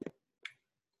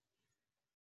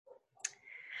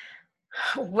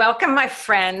Welcome, my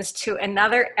friends, to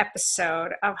another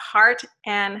episode of Heart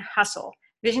and Hustle,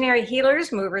 Visionary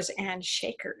Healers, Movers, and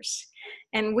Shakers.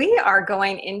 And we are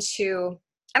going into,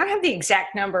 I don't have the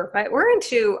exact number, but we're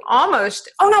into almost,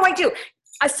 oh no, I do.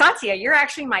 Satya, you're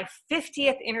actually my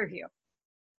 50th interview.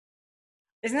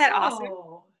 Isn't that awesome?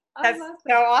 Oh, I That's love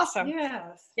so that. awesome.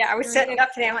 Yes, Yeah, I was very setting it cool.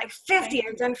 up today. I'm like, 50, Thank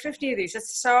I've you. done 50 of these.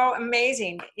 It's so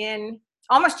amazing in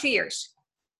almost 2 years.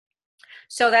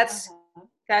 So that's Uh-huh.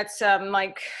 That's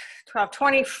like 12,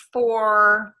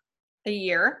 24 a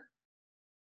year.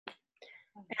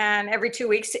 And every 2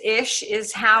 weeks-ish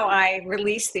is how I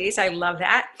release these. I love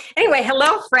that. Anyway,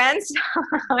 hello, friends.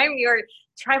 I'm your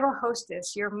tribal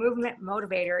hostess, your movement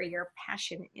motivator, your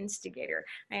passion instigator.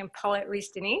 I am Paulette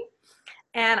Reese-Denis,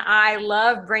 and I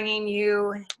love bringing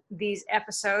you these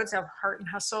episodes of Heart and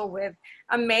Hustle with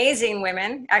amazing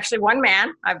women. Actually, one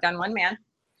man. I've done one man.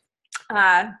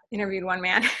 Interviewed one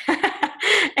man.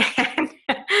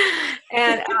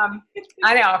 and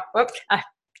I know, whoops,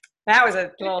 that was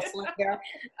a little slip there.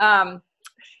 And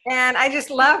I just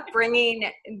love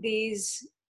bringing these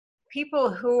people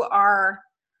who are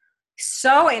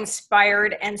so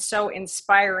inspired and so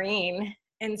inspiring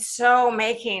and so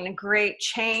making great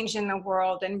change in the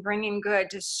world and bringing good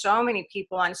to so many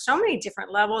people on so many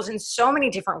different levels in so many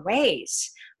different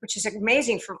ways, which is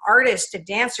amazing, from artists to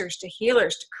dancers to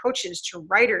healers to coaches to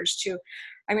writers to,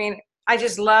 I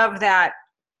just love that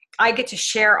I get to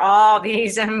share all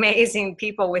these amazing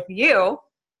people with you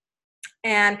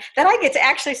and that I get to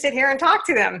actually sit here and talk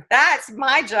to them. That's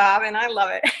my job and I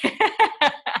love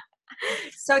it.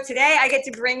 So today I get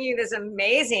to bring you this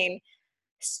amazing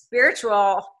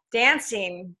spiritual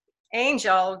dancing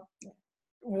angel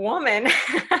woman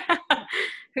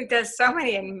who does so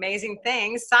many amazing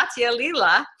things, Satya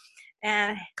Leela.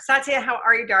 And Satya, how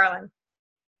are you, darling?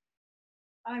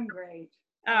 I'm great.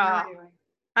 How are Oh, you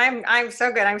doing? I'm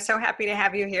so good. I'm so happy to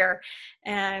have you here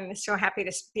and so happy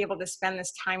to be able to spend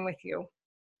this time with you.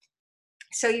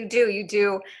 So you've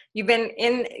been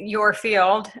in your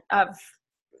field of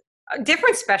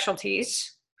different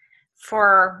specialties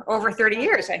for over 30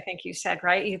 years, Uh-huh. I think you said,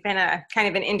 right? You've been a kind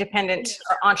of an independent Yes.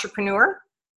 entrepreneur.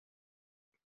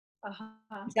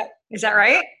 Uh-huh. Is that Yes.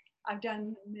 right? I've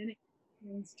done many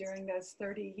things during those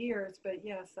 30 years, but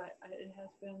yes, it has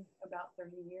been about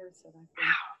 30 years that I've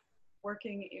been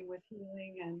working with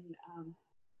healing and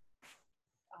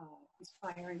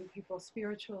inspiring people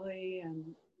spiritually and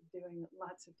doing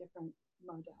lots of different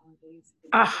modalities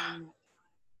Oh, during that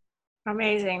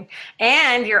amazing.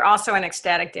 And you're also an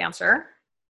ecstatic dancer. time.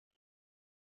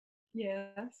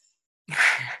 Yes. Yes.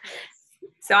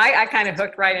 So I kind of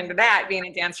hooked right into that, being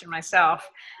a dancer myself.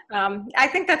 I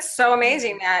think that's so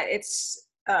amazing Mhm. that it's,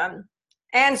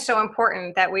 and so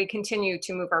important that we continue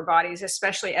to move our bodies,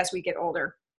 especially as we get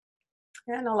older.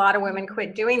 And a lot of women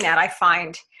quit Mhm. doing that, I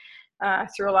find.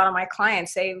 Through a lot of my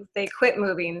clients, they quit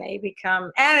moving, they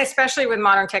become, and especially with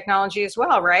modern technology as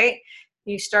well, right?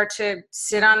 You start to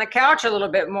sit on the couch a little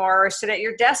bit more or sit at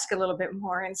your desk a little bit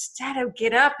more instead of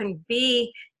get up and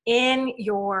be in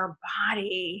your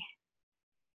body.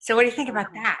 So what do you think about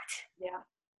Uh-huh. that? Yeah.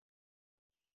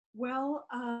 Well,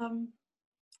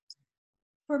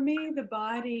 for me, the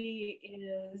body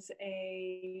is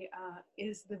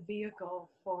the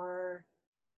vehicle for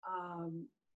um,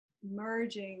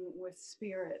 merging with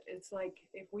spirit. It's like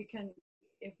if we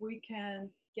can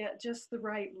get just the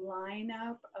right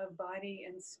lineup of body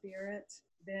and spirit,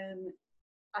 then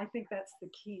I think that's the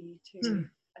key Hmm. to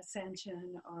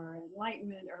ascension or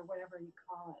enlightenment or whatever you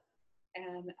call it.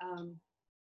 And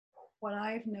what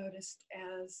I've noticed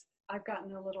as I've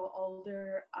gotten a little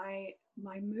older, I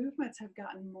my movements have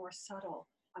gotten more subtle.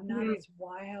 I'm not Hmm. as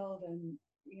wild and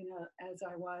as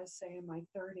I was say in my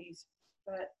 30s,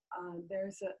 but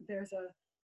there's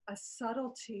a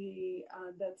subtlety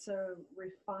that's a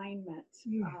refinement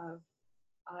Hmm. of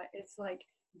it's like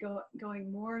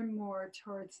going more and more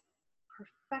towards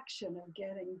perfection of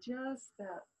getting just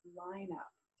that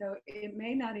lineup. So it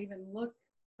may not even look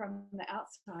from the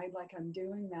outside like I'm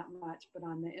doing that much, but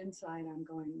on the inside I'm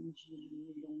going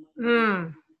Hmm.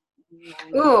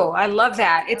 line up, Ooh, I love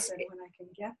that. line up, It's, and when I can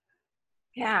get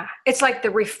yeah, it's like the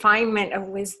refinement of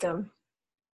wisdom.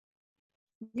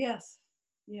 yes,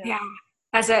 Yeah.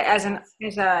 yes, yes,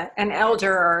 As an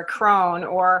elder or a crone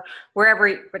or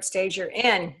what stage you're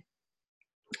in.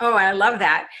 Oh, I love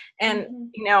that. And, hmm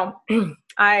you know,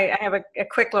 I have a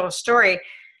quick little story.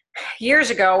 Years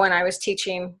ago when I was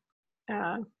teaching,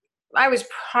 uh, I was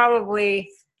probably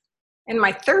in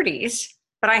my 30s,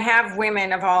 but I have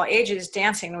women of all ages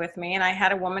dancing with me. And I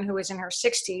had a woman who was in her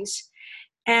 60s,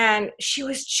 and she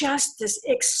was just this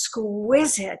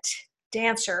exquisite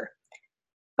dancer.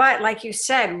 but like you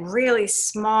said, really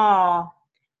small,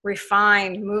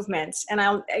 refined movements.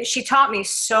 And she taught me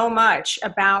so much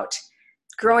about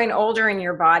growing older in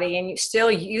your body and you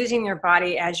still using your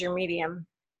body as your medium,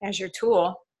 as your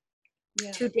tool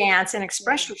Yeah. to dance and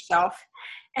express Yeah. yourself.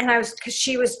 And because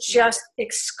she was just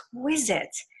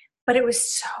exquisite, but it was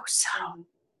so subtle.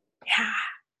 Yeah.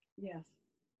 Yes.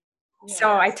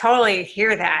 So I totally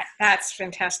hear that. That's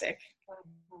fantastic.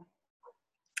 Uh-huh.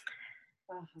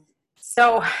 Uh-huh.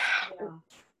 So Yeah.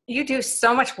 you do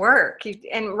so much work,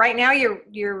 and right now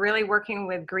you're really working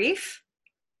with grief.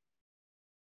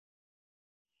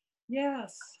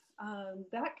 Yes.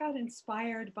 That got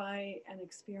inspired by an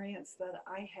experience that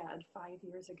I had 5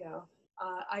 years ago.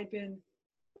 I'd been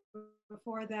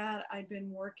Before that, I'd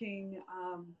been working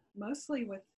mostly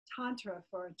with Tantra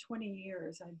for 20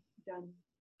 years. I'd done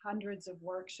hundreds of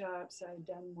workshops. I'd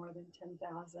done more than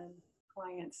 10,000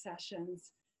 client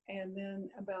sessions. And then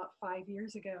about 5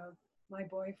 years ago, my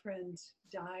boyfriend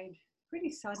died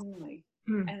pretty suddenly.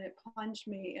 Hmm. And it plunged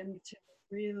me into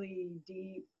a really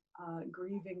deep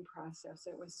grieving process.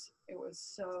 It was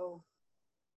so,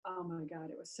 oh my God,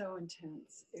 it was so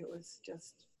intense. It was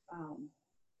just uh,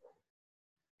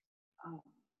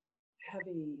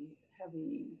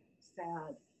 heavy,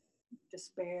 sad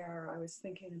despair. I was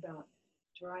thinking about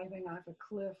driving off a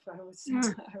cliff. Hmm.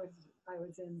 I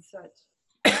was in such,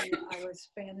 I was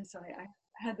fantasizing. I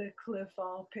had the cliff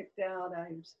all picked out.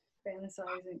 I was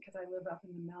fantasizing because I live up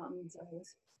in the mountains.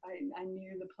 I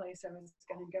knew the place I was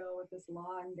going to go with this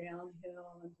long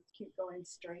downhill and just keep going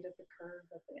straight at the curve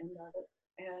at the end of it.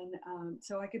 And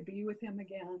so I could be with him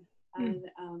again. And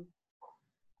um,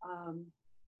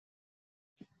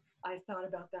 I thought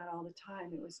about that all the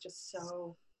time. It was just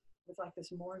so, it was like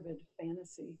this morbid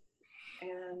fantasy.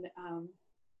 And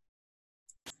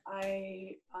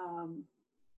I, um,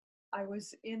 I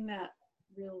was in that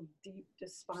real deep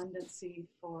despondency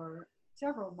for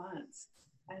several months.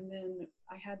 And then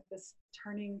I had this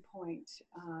turning point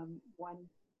one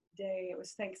day. It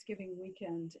was Thanksgiving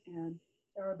weekend, and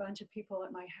there were a bunch of people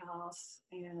at my house.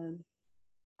 And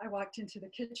I walked into the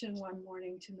kitchen one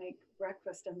morning to make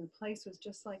breakfast, and the place was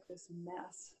just like this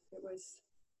mess. There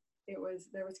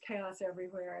was chaos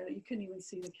everywhere. You couldn't even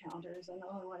see the counters, and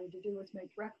all I wanted to do was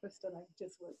make breakfast, and I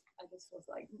just was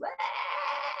like,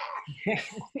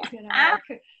 you know, I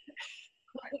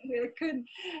couldn't.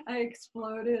 I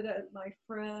exploded at my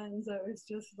friends. I was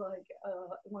just like,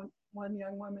 one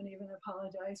young woman even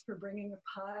apologized for bringing a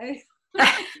pie.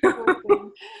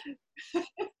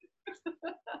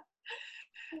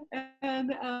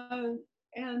 and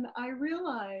and I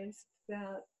realized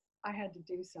that I had to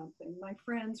do something. My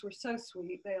friends were so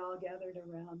sweet. They all gathered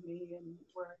around me and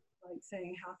were like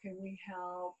saying, "How can we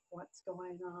help? What's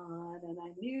going on?" And I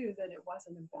knew that it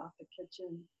wasn't about the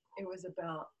kitchen. It was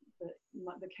about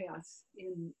the chaos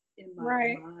in my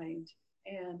Right. mind.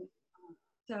 And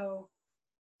so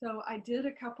so I did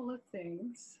a couple of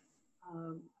things.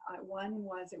 One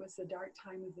was, it was the dark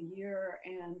time of the year,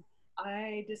 and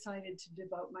I decided to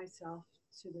devote myself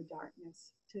to the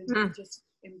darkness, to Mm. just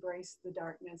embrace the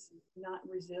darkness, not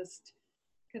resist,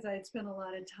 because I had spent a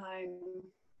lot of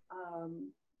time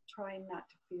trying not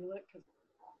to feel it because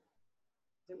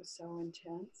it was so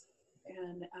intense.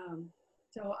 And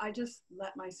so I just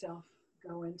let myself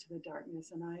go into the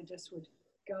darkness, and I just would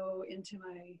go into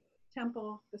my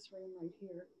temple, this room right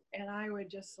here, and I would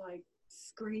just like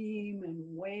scream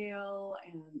and wail.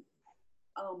 And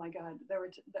oh my God,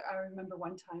 I remember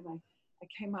one time I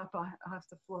came up off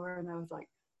the floor and I was like,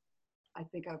 I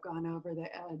think I've gone over the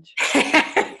edge.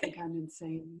 I think I'm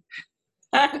insane.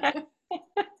 But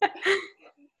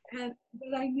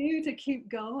I knew to keep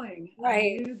going.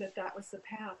 Right. I knew that that was the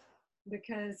path,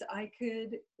 because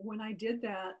when I did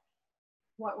that,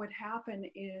 what would happen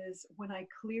is when I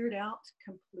cleared out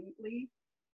completely,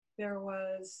 there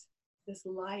was this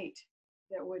light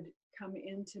that would come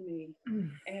into me,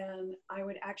 and I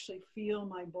would actually feel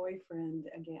my boyfriend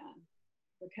again,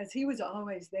 because he was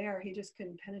always there. He just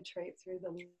couldn't penetrate through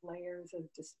the layers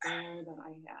of despair that I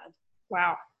had.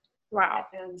 Wow. Wow.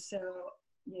 And so,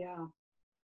 yeah,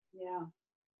 yeah.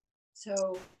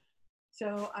 So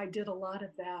I did a lot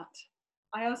of that.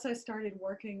 I also started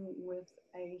working with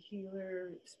a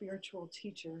healer spiritual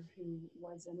teacher who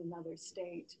was in another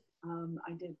state.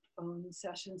 I did phone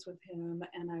sessions with him,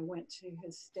 and I went to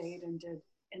his state and did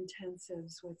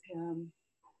intensives with him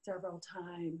several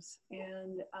times.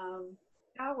 And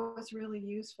that was really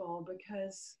useful,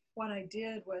 because what I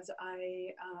did was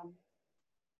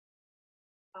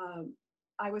um,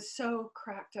 I was so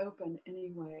cracked open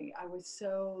anyway. I was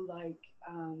so like,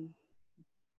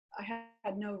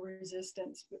 had no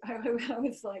resistance. I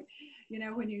was like,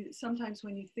 sometimes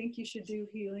when you think you should do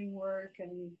healing work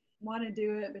and you want to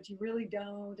do it, but you really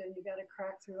don't, and you got to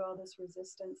crack through all this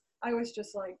resistance. I was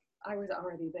just like, I was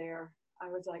already there. I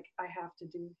was like, I have to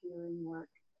do healing work.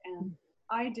 And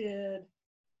I did.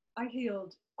 I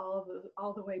healed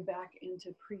all the way back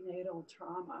into prenatal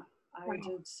trauma. I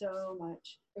did so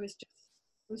much. It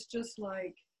was just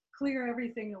like clear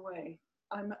everything away.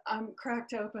 I'm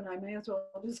cracked open. I may as well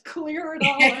just clear it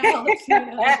all out.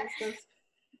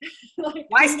 Like,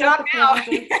 why stop now?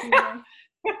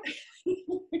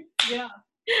 Yeah.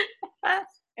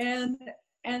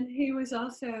 And he was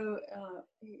also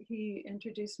he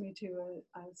introduced me to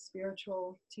a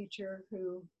spiritual teacher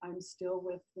who I'm still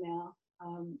with now.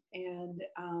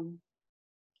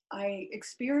 I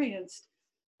experienced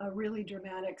a really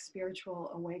dramatic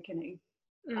spiritual awakening.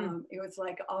 It was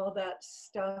like all that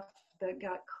stuff that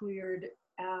got cleared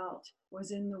out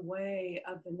was in the way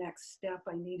of the next step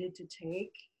I needed to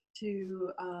take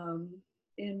to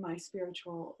in my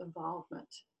spiritual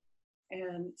involvement.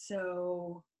 And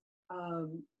so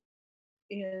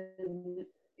in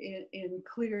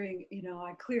clearing,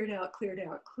 I cleared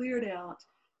out,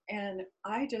 and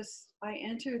I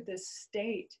entered this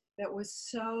state that was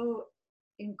so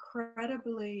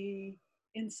incredibly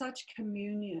in such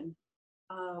communion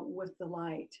with the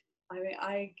light. I mean,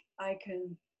 I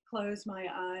can close my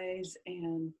eyes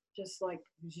and just like,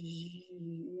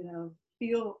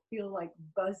 feel like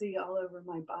buzzy all over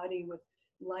my body with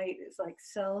light. It's like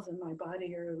cells in my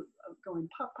body are going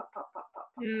pop, pop, pop, pop, pop,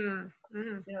 pop.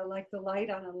 Like the light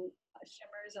on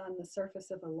shimmers on the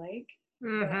surface of a lake.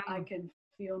 But I can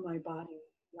feel my body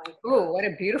like. Ooh, what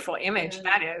a beautiful image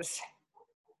that is.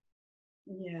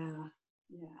 Yeah.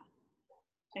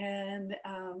 And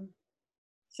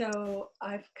so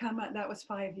I've come up, that was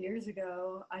 5 years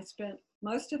ago. I spent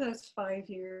most of those 5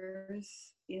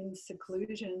 years in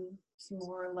seclusion,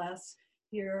 more or less,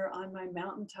 here on my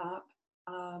mountaintop.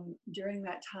 During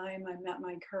that time, I met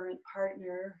my current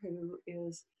partner, who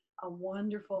is a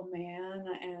wonderful man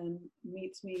and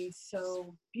meets me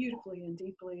so beautifully and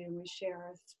deeply, and we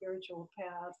share a spiritual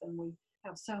path, and we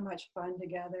have so much fun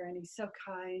together, and he's so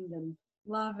kind and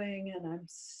loving, and I'm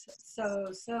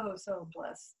so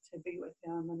blessed to be with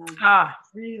him, and I'm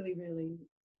really, really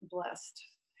blessed,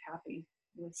 happy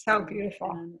with so him.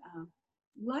 Beautiful. And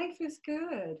life is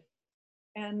good.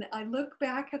 And I look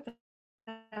back at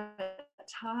that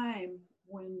time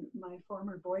when my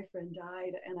former boyfriend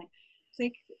died, and I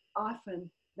think often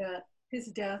that his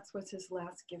death was his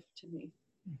last gift to me,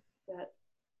 that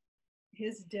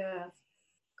his death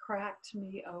cracked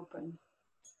me open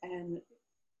and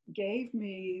gave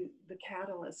me the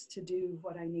catalyst to do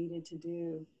what I needed to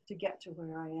do to get to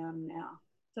where I am now.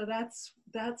 So that's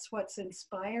what's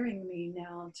inspiring me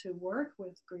now to work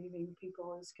with grieving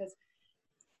people, is because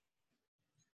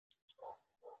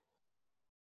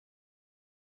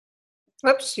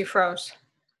whoops, you froze.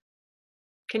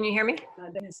 Can you hear me?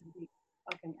 Okay,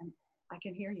 I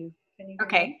can hear you. Can you hear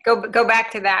me? Okay, go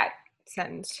back to that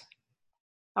sentence.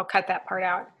 I'll cut that part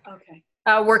out. Okay.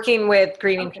 Working with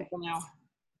grieving people now.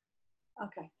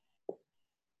 Okay.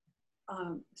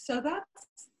 So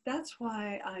that's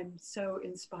why I'm so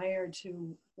inspired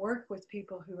to work with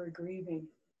people who are grieving,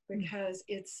 because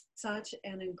it's such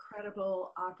an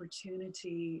incredible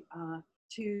opportunity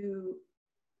to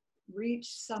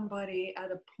reach somebody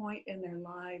at a point in their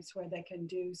lives where they can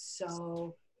do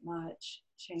so much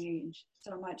change,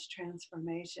 so much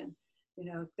transformation.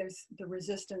 There's the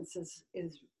resistance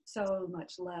is so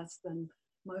much less than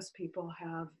most people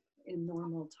have in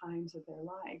normal times of their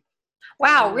life.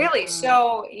 Wow, really?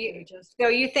 So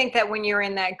you think that when you're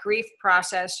in that grief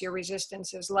process, your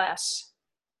resistance is less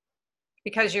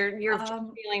because you're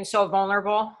feeling so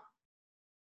vulnerable?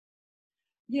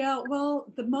 Yeah,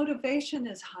 well, the motivation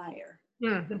is higher.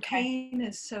 The pain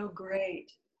is so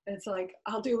great. It's like,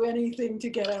 I'll do anything to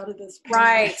get out of this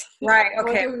pain. Right.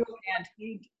 Okay.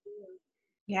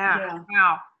 Yeah.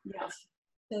 Wow. Yes.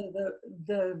 So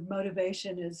the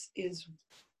motivation is it's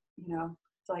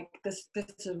like this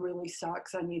really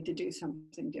sucks. I need to do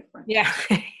something different. Yeah.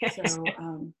 So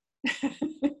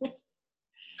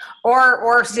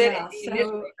or sit in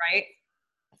misery, right?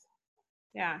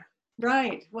 Yeah.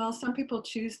 Right. Well, some people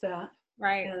choose that.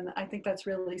 Right. And I think that's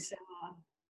really sad,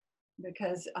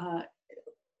 because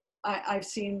I've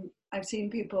seen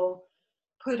people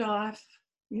put off,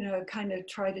 kind of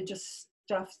try to just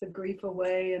stuff the grief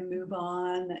away and move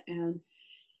on. And,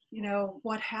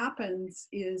 what happens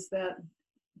is that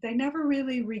they never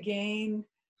really regain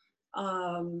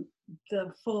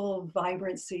the full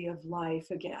vibrancy of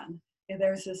life again. And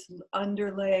there's this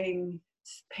underlying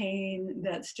pain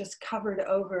that's just covered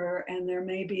over, and there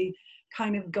may be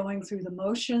kind of going through the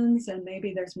motions, and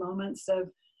maybe there's moments of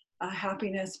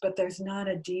happiness, but there's not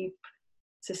a deep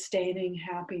sustaining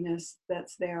happiness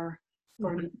that's there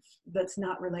for that's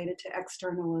not related to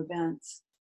external events.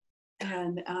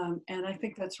 And I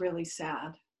think that's really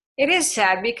sad. It is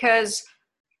sad because,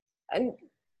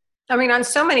 I mean, on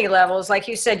so many levels, like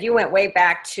you said, you went way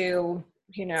back to,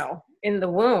 you know, in the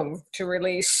womb to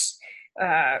release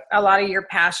a lot of your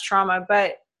past trauma.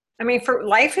 But I mean, for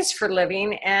life is for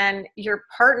living, and your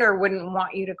partner wouldn't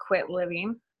want you to quit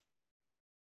living.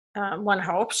 One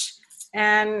hopes.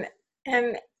 And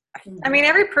I mean,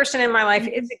 every person in my life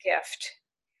is a gift,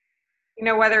 you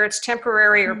know, whether it's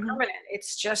temporary or permanent.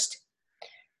 It's just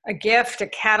a gift, a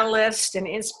catalyst, an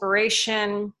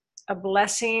inspiration, a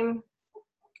blessing,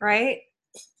 right?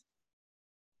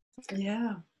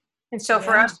 Yeah. And so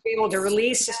for us to be able to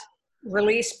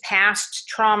release past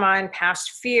trauma and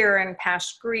past fear and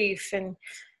past grief, and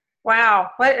wow,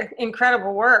 what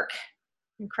incredible work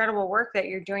that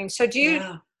you're doing. So do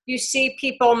you see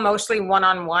people mostly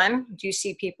one-on-one? Do you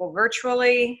see people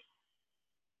virtually?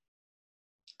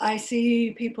 I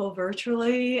see people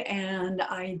virtually, and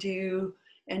I do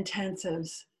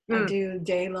intensives. I do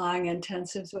day-long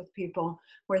intensives with people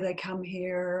where they come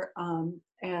here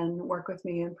and work with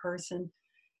me in person.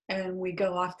 And we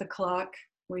go off the clock.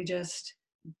 We just,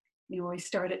 you know, we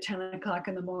start at 10 o'clock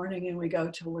in the morning and we go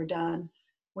till we're done,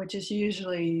 which is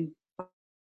usually 5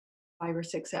 or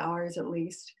 6 hours at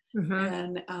least.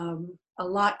 And a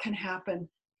lot can happen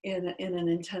in an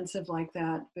intensive like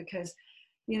that, because,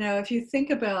 you know, if you think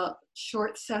about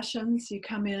short sessions, you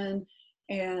come in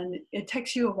and it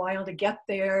takes you a while to get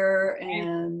there,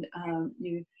 and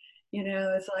you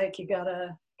know, it's like you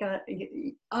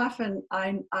often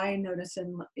I notice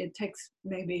it takes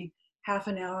maybe half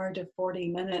an hour to 40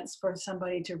 minutes for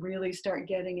somebody to really start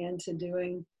getting into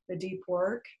doing the deep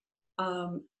work.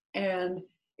 And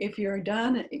if you're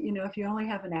done, you know, if you only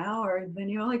have an hour, then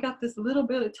you only got this little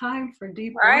bit of time for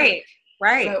deep work. Right.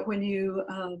 But when you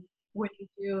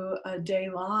do a day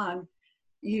long,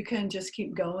 you can just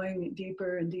keep going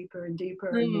deeper and deeper and deeper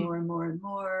and more and more and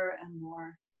more and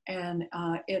more. And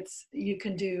you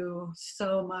can do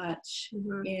so much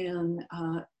in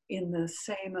the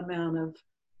same amount of,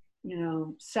 you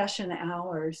know, session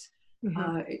hours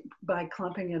by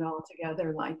clumping it all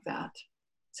together like that.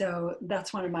 So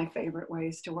that's one of my favorite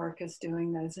ways to work, is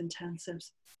doing those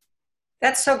intensives.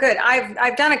 That's so good.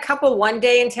 I've done a couple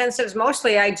one-day intensives.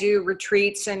 Mostly I do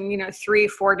retreats and, you know,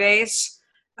 3-4 days.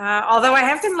 Although I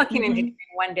have been looking into doing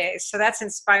one days. So that's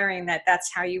inspiring that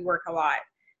that's how you work a lot.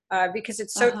 Because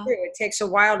it's so true. It takes a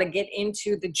while to get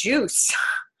into the juice,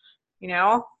 you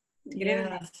know, to get into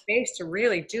that space to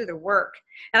really do the work.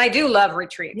 And I do love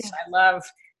retreats. I love,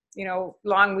 you know,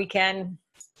 long weekend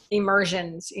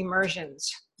immersions. And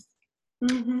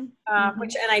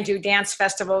I do dance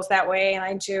festivals that way, and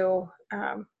I do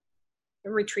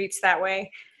retreats that way,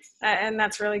 and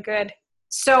that's really good.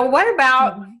 So what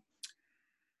about?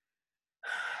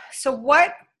 So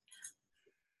what?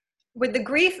 With the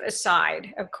grief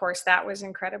aside, of course, that was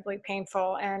incredibly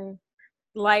painful and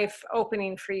life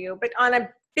opening for you. But on a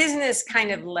business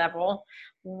kind of level,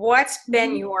 what's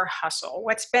been your hustle?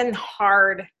 What's been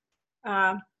hard?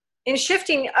 In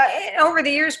shifting over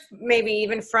the years, maybe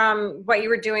even from what you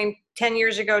were doing 10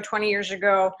 years ago, 20 years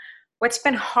ago, what's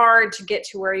been hard to get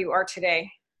to where you are today?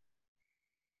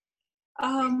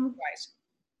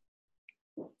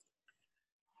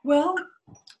 Well,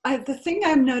 the thing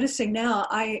I'm noticing now,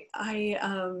 you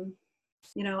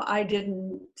know, I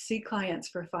didn't see clients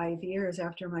for 5 years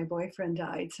after my boyfriend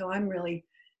died. So I'm really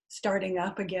starting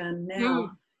up again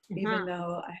now. Even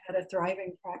though I had a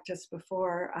thriving practice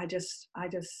before, I just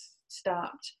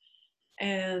stopped.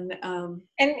 And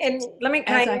let me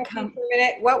for a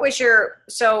minute. What was your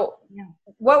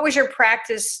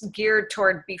practice geared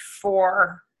toward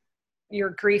before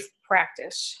your grief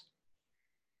practice?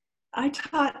 I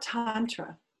taught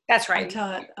Tantra. That's right. I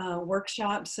taught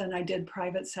workshops, and I did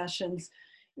private sessions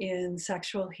in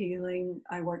sexual healing.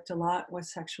 I worked a lot with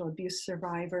sexual abuse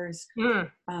survivors.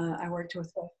 I worked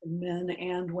with both men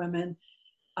and women.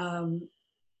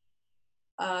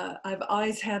 I've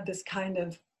always had this kind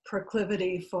of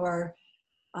proclivity for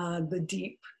the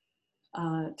deep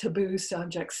taboo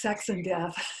subjects, sex and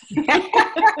death.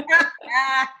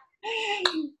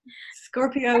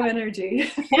 Scorpio energy.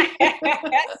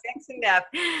 Sex and death.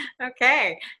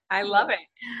 Okay, I love it.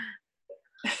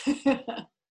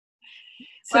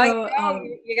 So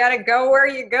you got to go where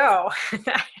you go.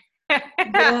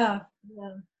 Yeah.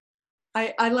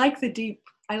 I like the deep.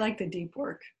 I like the deep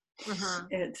work. Mhm.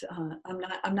 It's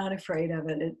I'm not afraid of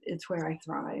it. It's where I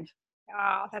thrive.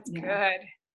 Oh, that's Yeah, good.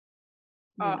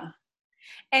 Oh, yeah,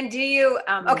 and do you,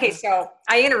 okay, yeah. so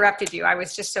I interrupted you. I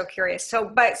was just so curious.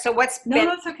 So what's No, been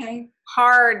that's okay.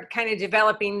 hard kind of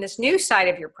developing this new side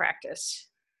of your practice?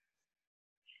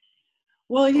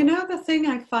 Well, the thing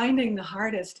I'm finding the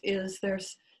hardest is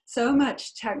there's so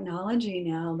much technology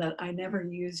now that I never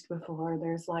used before.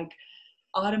 There's like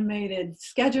automated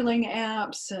scheduling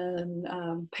apps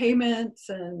and payments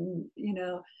and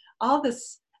all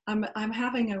this. I'm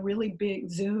having a really big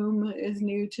Zoom is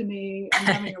new to me. I'm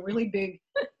having a really big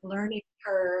learning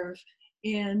curve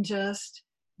in just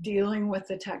dealing with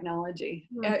the technology.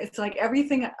 Mm. It's like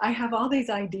everything I have all these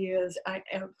ideas.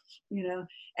 You know,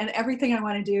 and everything I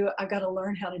want to do, I've got to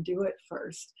learn how to do it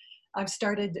first. I've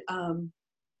started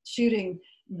shooting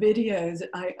videos.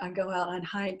 I go out on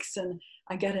hikes and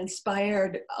I get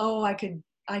inspired. Oh, I could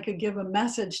give a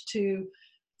message to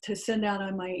send out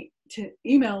on my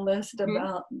email list Mhm.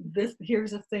 about this.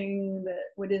 Here's a thing that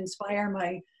would inspire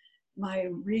my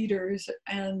readers.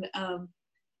 And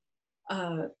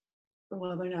uh,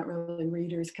 well, they're not really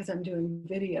readers because I'm doing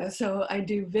video. So I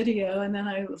do video, and then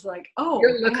I was like, oh,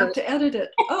 Your I have lookers. to edit it.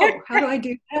 Oh, how do I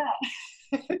do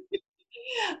that?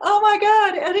 Oh my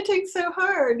God, editing's so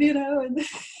hard, and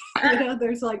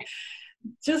there's like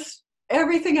just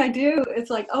everything I do, it's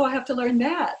like, oh, I have to learn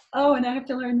that. Oh, and I have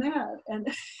to learn that. And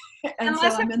so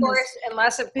Unless of I'm in this course,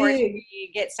 unless of course big,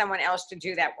 we get someone else to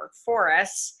do that work for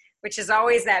us, which is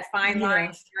always that fine line.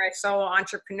 yes, You're a solo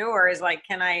entrepreneur is like,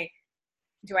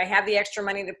 do I have the extra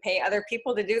money to pay other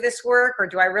people to do this work? Or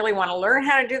do I really want to learn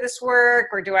how to do this work?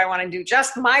 Or do I want to do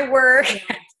just my work?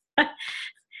 yeah,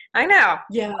 I know.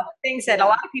 yeah, Things that a yeah,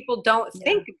 lot of people don't yeah,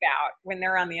 think about when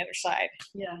they're on the other side.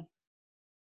 yeah,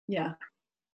 yeah,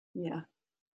 yeah,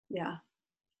 yeah.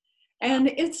 And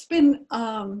it's been,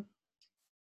 I've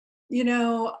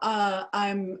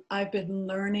been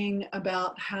learning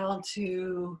about how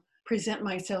to present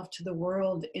myself to the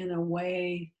world in a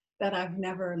way that I've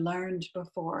never learned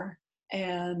before.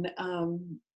 And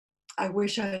I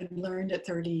wish I had learned it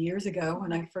 30 years ago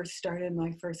when I first started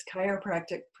my first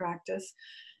chiropractic practice,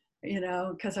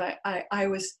 because I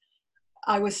was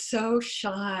so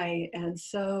shy and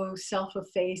so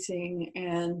self-effacing,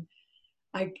 and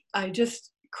I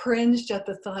just cringed at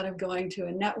the thought of going to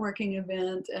a networking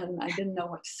event, and I didn't know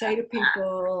what to say to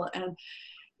people. And,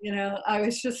 I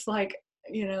was just like,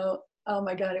 oh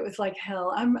my God, it was like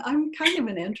hell. I'm kind of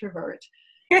an introvert.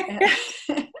 And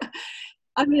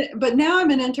but now I'm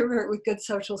an introvert with good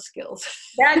social skills.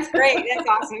 That's great. That's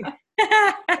awesome.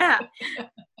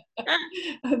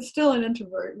 I'm still an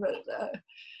introvert, but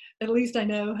at least I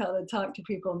know how to talk to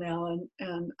people now,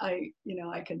 and I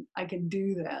can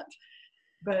do that.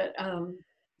 But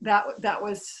that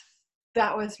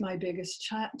was my biggest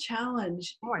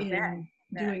challenge Oh, I bet. in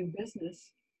doing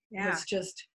business, Yeah. was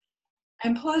just.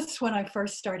 And plus, when I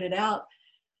first started out,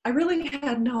 I really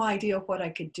had no idea what I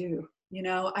could do.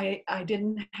 I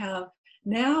didn't have.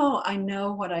 Now I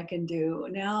know what I can do.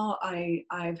 Now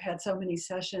I've had so many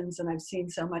sessions and I've seen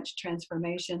so much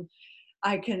transformation.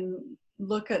 I can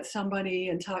look at somebody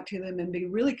and talk to them and be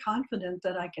really confident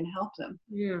that I can help them.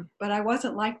 Mm. But I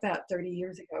wasn't like that 30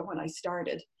 years ago when I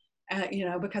started,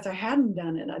 because I hadn't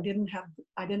done it. I didn't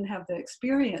have the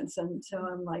experience. And so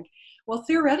I'm like, well,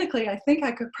 theoretically, I think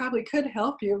I could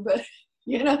help you, but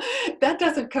that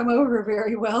doesn't come over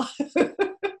very well.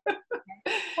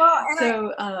 Well,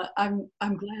 So I'm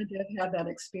glad to have had that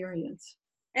experience.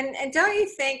 and don't you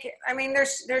think, I mean,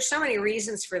 there's so many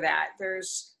reasons for that.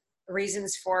 There's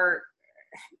reasons for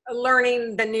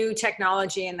learning the new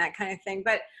technology and that kind of thing.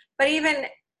 But even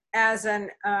as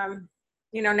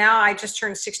now I just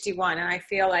turned 61 and I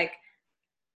feel like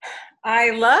I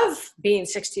love being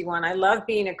 61. I love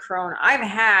being a crone. I've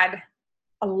had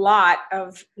a lot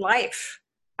of life.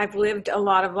 I've lived a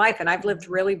lot of life and I've lived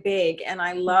really big, and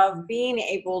I love being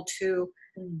able to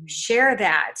Mhm. share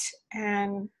that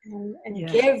and Yeah.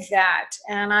 give that.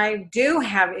 And I do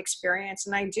have experience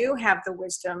and I do have the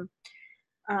wisdom,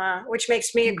 which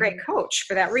makes me a great Mhm. coach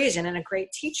for that reason and a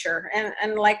great teacher.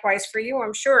 And likewise for you,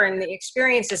 I'm sure, and the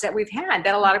experiences that we've had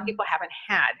that a lot of Mhm. people haven't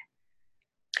had,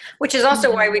 which is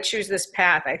also why Mhm. we choose this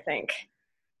path, I think.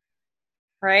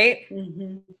 Right?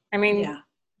 Mhm. I mean, Yeah.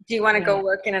 do you want to go Yeah.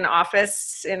 work in an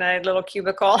office in a little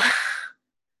cubicle?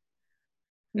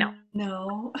 No.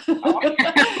 No.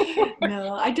 Oh.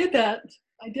 No, I did that.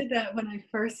 I did that when I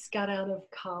first got out of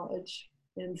college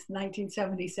in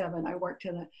 1977. I worked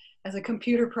as a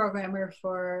computer programmer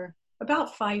for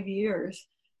about 5 years.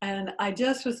 And I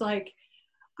just was like,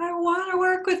 I want to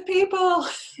work with people.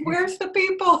 Where's the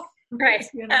people? Right.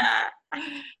 You know?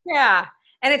 Yeah.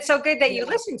 And it's so good that you Yeah.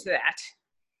 listen to that,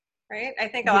 right? I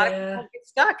think a lot of Yeah. people get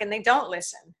stuck and they don't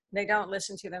listen. They don't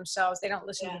listen to themselves. They don't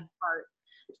listen to Yeah. their heart.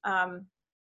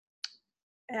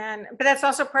 But that's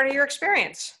also part of your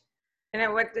experience.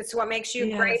 It's what makes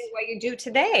you great Yes. at what you do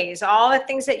today is all the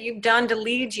things that you've done to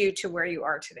lead you to where you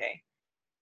are today,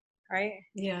 right?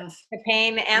 Yes. The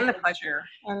pain and the Yes. pleasure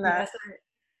and the Yes.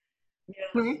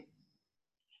 Yes. Mhm. I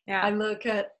Yeah. look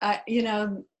at,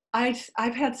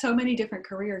 I've had so many different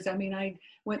careers. I mean, I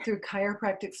went through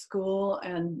chiropractic school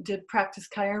and did practice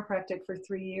chiropractic for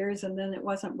 3 years, and then it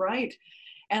wasn't right.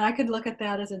 And I could look at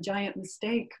that as a giant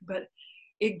mistake, but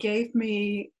it gave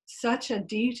me such a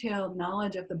detailed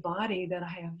knowledge of the body that I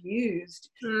have used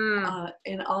Mm,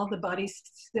 in all the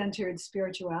body-centered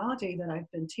spirituality that I've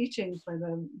been teaching for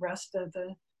the rest of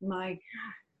my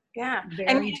yeah. And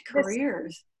varied this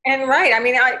careers. and right. I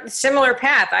mean, similar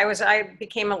path. I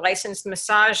became a licensed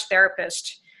massage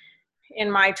therapist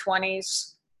in my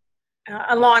 20s,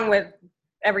 along with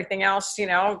everything else,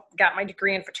 got my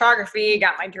degree in photography,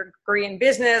 got my degree in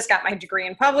business, got my degree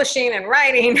in publishing and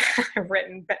writing. I've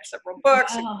written several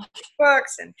books and Wow.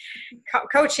 books and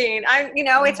coaching.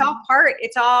 It's all Mhm.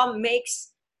 it all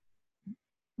makes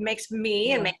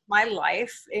me and Yeah. makes my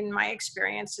life in my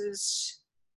experiences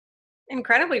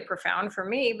incredibly profound for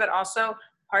me, but also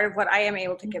part of what I am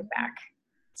able to give Mhm. back.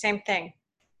 Same thing.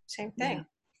 Same Yeah. thing.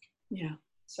 Yeah.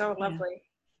 So Yeah. lovely.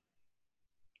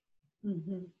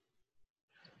 Hmm.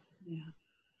 Yeah.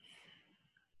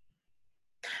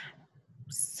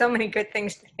 So many good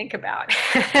things to think about.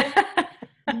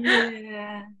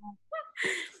 Yeah.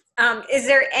 Is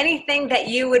there anything that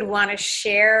you would want to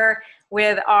share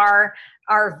with our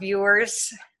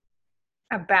viewers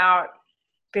about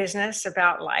business,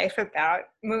 about life, about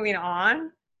moving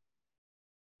on?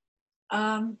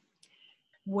 Um,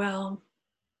 well,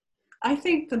 I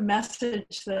think the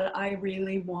message that I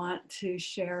really want to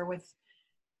share with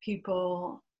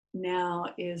people now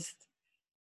is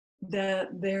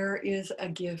that there is a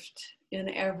gift in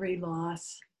every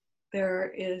loss. There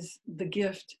is the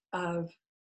gift of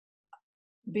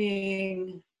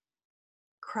being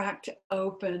cracked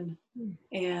open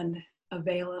and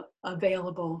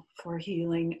available for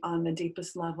healing on the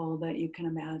deepest level that you can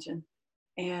imagine.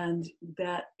 And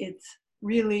that it's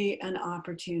really an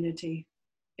opportunity.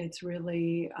 It's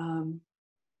really,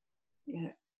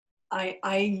 yeah,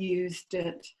 I used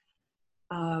it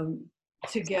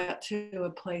to get to a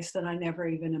place that I never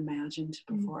even imagined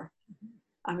before.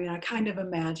 I mean, I kind of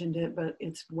imagined it, but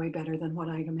it's way better than what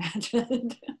I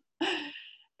imagined.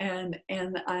 and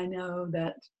I know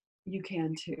that you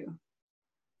can too.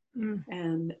 Mm.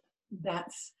 And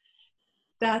that's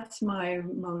my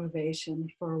motivation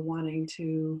for wanting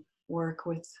to work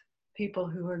with people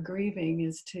who are grieving,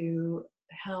 is to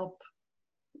help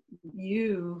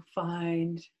you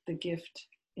find the gift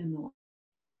in the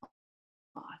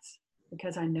loss,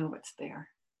 because I know it's there.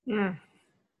 Mm.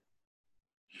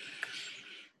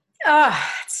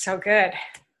 Oh, it's so good.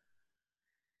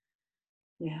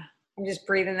 Yeah. I'm just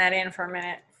breathing that in for a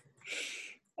minute.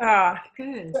 Oh,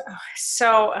 Good.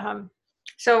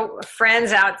 so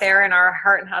friends out there in our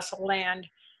Heart and Hustle land,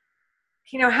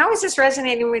 how is this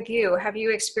resonating with you? Have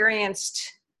you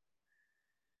experienced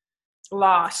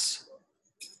loss,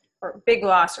 or big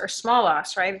loss or small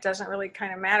loss, right? It doesn't really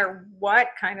kind of matter what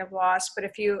kind of loss, but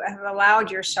if you have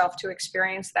allowed yourself to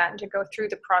experience that and to go through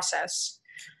the process,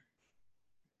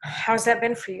 how's that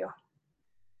been for you?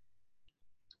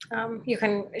 You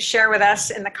can share with us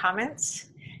in the comments,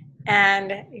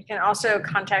 and you can also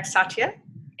contact Satya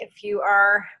if you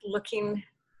are looking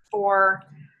for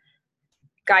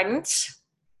guidance,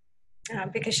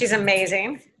 because she's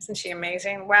amazing. Isn't she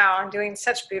amazing? Wow, I'm doing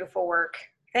such beautiful work.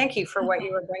 Thank you for what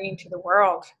you are bringing to the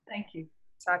world, Thank you.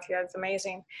 Satya. It's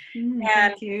amazing. And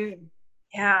Thank you.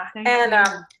 yeah, Thank and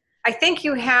you. I think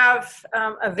you have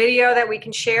a video that we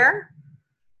can share.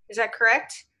 Is that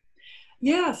correct?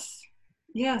 Yes.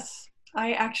 Yes.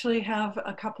 I actually have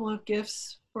a couple of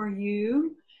gifts for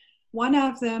you. One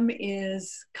of them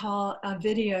is called a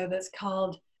video that's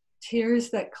called Tears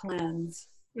That Cleanse.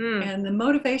 Mm. And the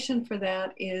motivation for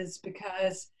that is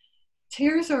because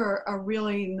tears are a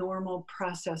really normal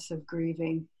process of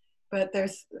grieving, but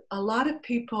there's a lot of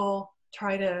people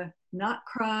try to not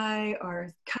cry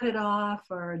or cut it off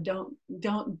or don't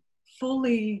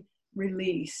fully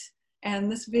release. And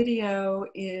this video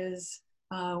is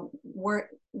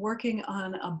working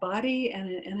on a body and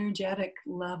an energetic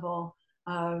level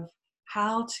of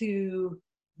how to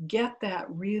get that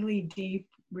really deep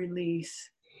release,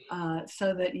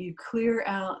 so that you clear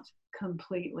out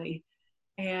completely.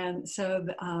 And so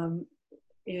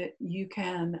you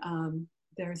can,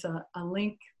 there's a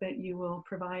link that you will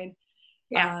provide,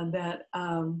 Yeah. that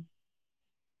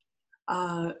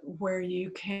where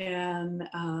you can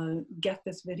get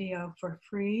this video for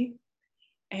free.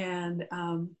 And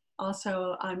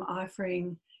also, I'm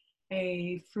offering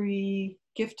a free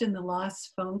Gift in the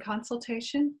Loss phone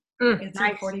consultation. It's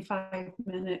Nice. a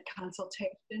 45-minute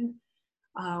consultation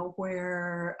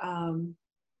where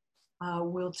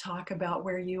we'll talk about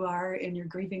where you are in your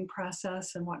grieving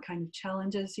process and what kind of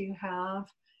challenges you have.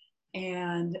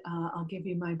 And I'll give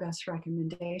you my best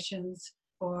recommendations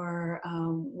for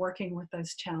working with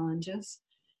those challenges.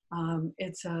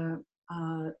 It's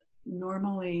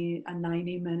normally a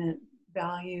 90-minute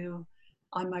value.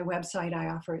 On my website, I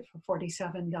offer it for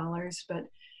 $47, but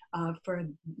for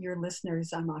your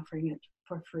listeners, I'm offering it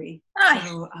for free. Nice.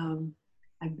 So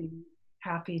I'd be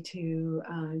happy to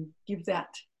give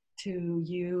that to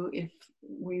you if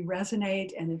we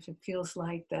resonate and if it feels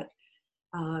like that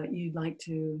you'd like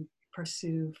to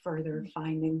pursue further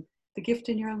finding the gift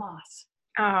in your loss.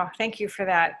 Oh, thank you for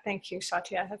that. Thank you,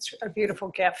 Satya. That's a beautiful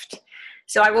gift.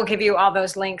 So I will give you all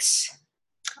those links,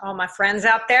 all my friends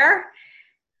out there.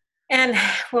 And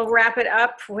we'll wrap it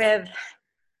up with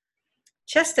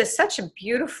just such a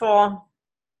beautiful,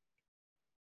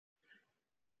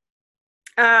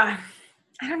 I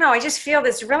don't know, I just feel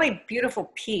this really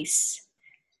beautiful peace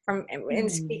from in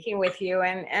speaking with you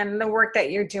and the work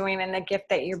that you're doing and the gift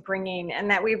that you're bringing, and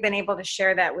that we've been able to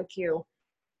share that with you.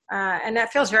 And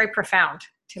that feels very profound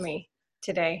to me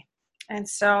today. And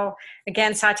so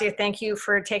again, Satya, thank you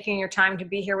for taking your time to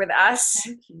be here with us.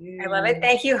 Thank you. I love it.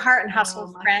 Thank you, Heart and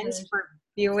Hustle friends, pleasure. for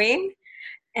viewing.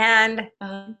 And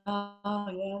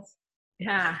yes.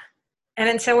 yeah. And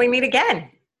until we meet again.